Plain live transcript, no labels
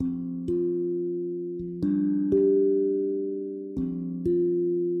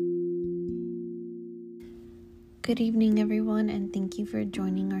Good evening, everyone, and thank you for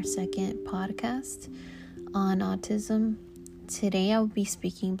joining our second podcast on autism. Today, I will be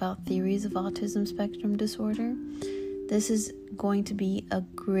speaking about theories of autism spectrum disorder. This is going to be a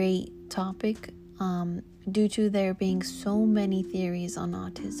great topic due to there being so many theories on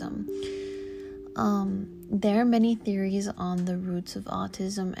autism. There are many theories on the roots of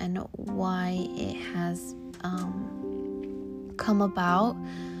autism and why it has come about.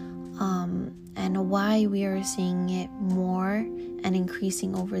 And why we are seeing it more and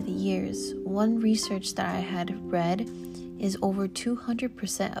increasing over the years. One research that I had read is over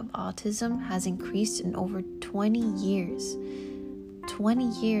 200% of autism has increased in over 20 years. 20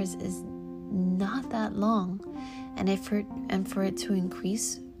 years is not that long. And for it to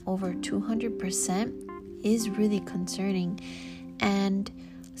increase over 200% is really concerning. And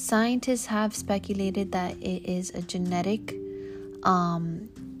scientists have speculated that it is a genetic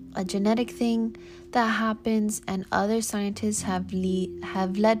thing that happens, and other scientists have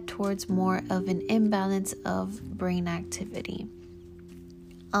led towards more of an imbalance of brain activity.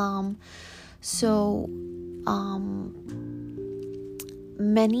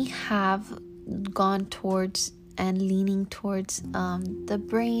 Many have gone towards and leaning towards the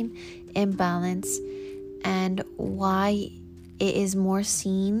brain imbalance and why it is more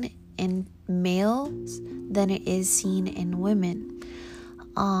seen in males than it is seen in women.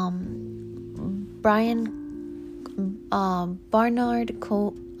 Barnard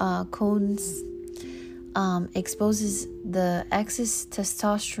Coanes exposes the excess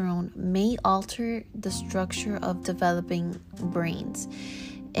testosterone may alter the structure of developing brains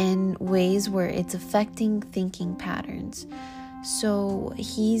in ways where it's affecting thinking patterns. So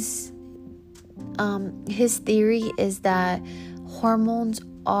his theory is that hormones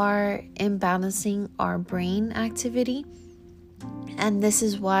are imbalancing our brain activity. And this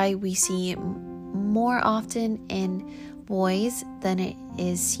is why we see it more often in boys than it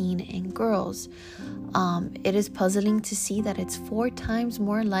is seen in girls. It is puzzling to see that it's 4 times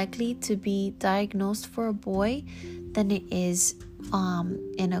more likely to be diagnosed for a boy than it is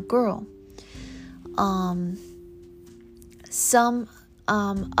in a girl. Some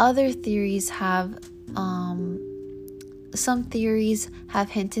theories have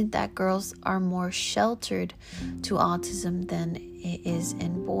hinted that girls are more sheltered to autism than it is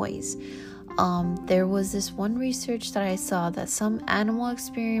in boys. There was this one research that I saw that some animal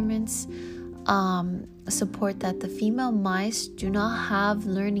experiments support that the female mice do not have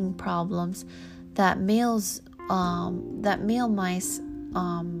learning problems that male mice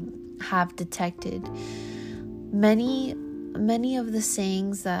have detected. Many of the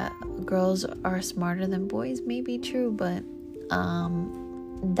sayings that girls are smarter than boys may be true, but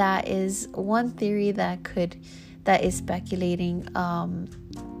that is one theory that is speculating.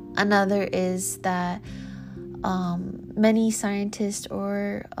 Another is that many scientists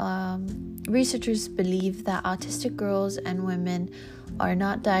or researchers believe that autistic girls and women are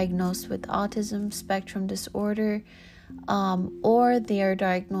not diagnosed with autism spectrum disorder, or they are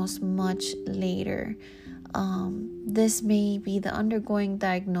diagnosed much later. This may be the undergoing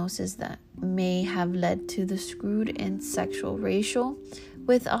diagnosis that may have led to the screwed-in sexual ratio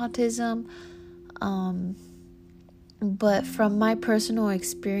with autism. But from my personal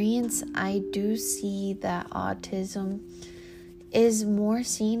experience, I do see that autism is more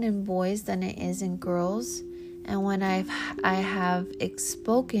seen in boys than it is in girls. And when I have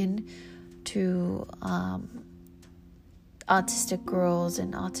spoken to autistic girls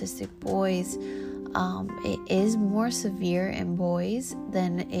and autistic boys, it is more severe in boys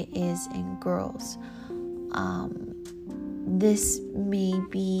than it is in girls. This may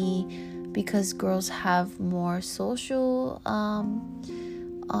be because girls have more social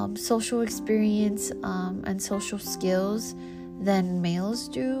experience and social skills than males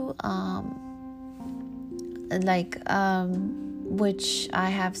do, which I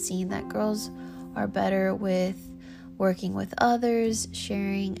have seen that girls are better with working with others,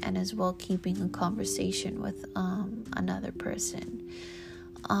 sharing, and as well keeping a conversation with another person.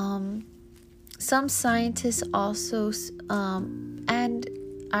 Some scientists also, and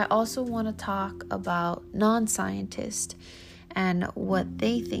I also want to talk about non-scientists and what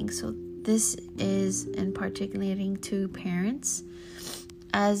they think. So this is in particular to parents,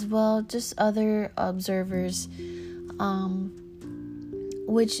 as well just other observers,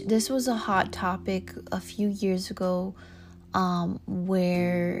 which this was a hot topic a few years ago,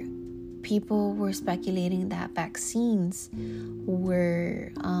 where people were speculating that vaccines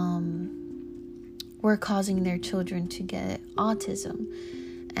were causing their children to get autism.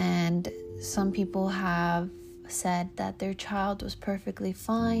 And some people have said that their child was perfectly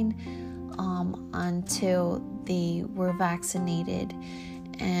fine until they were vaccinated.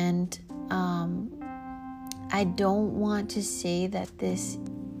 And I don't want to say that this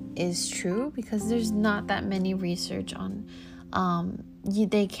is true, because there's not that many research on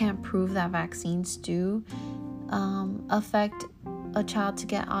they can't prove that vaccines do affect a child to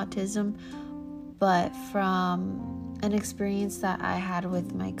get autism. But from an experience that I had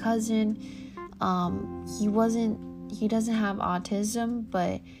with my cousin, he doesn't have autism,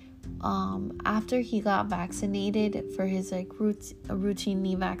 but after he got vaccinated for his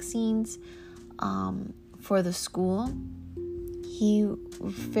routine vaccines for the school, he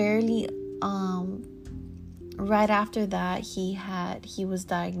fairly right after that he was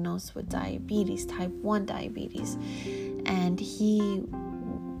diagnosed with diabetes, type 1 diabetes, and he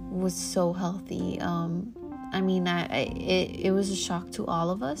was so healthy. It was a shock to all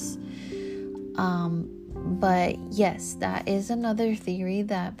of us. But yes, that is another theory,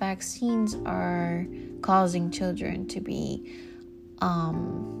 that vaccines are causing children to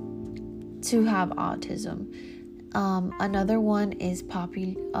have autism. Another one is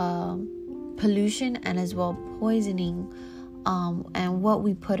pollution, and as well poisoning, and what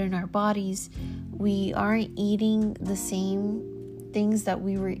we put in our bodies. We aren't eating the same things that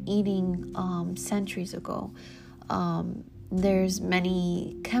we were eating centuries ago. There's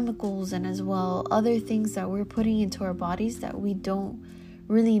many chemicals and as well other things that we're putting into our bodies that we don't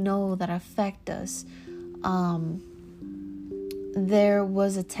really know that affect us. There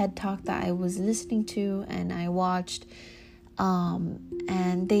was a TED Talk that I was listening to and I watched,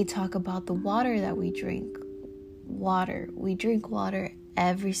 and they talk about the water that we drink. We drink water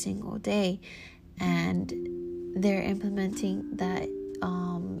every single day, and they're implementing that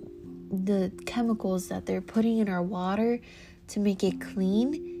the chemicals that they're putting in our water to make it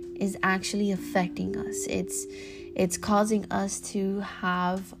clean is actually affecting us. It's causing us to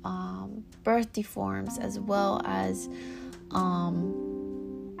have birth deforms, as well as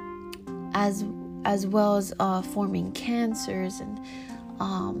forming cancers. And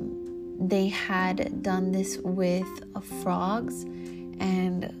they had done this with frogs,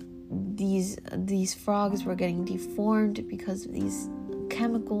 and these frogs were getting deformed because of these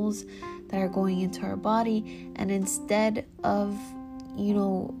chemicals that are going into our body. And instead of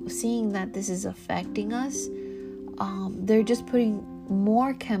seeing that this is affecting us, they're just putting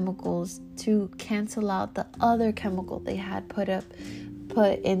more chemicals to cancel out the other chemical they had put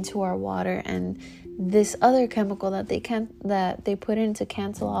into our water. And this other chemical that they put in to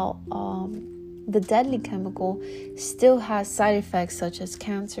cancel out the deadly chemical still has side effects such as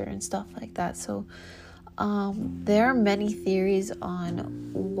cancer and stuff like that. So there are many theories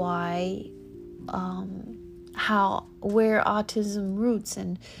on where autism roots,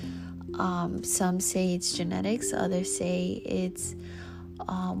 and some say it's genetics, others say it's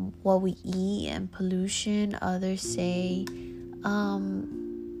what we eat and pollution, others say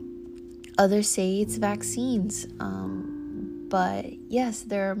it's vaccines. But yes,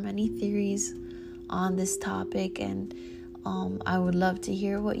 there are many theories on this topic, and I would love to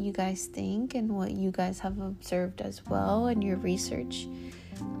hear what you guys think and what you guys have observed as well in your research.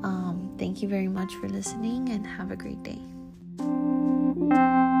 Thank you very much for listening, and have a great day.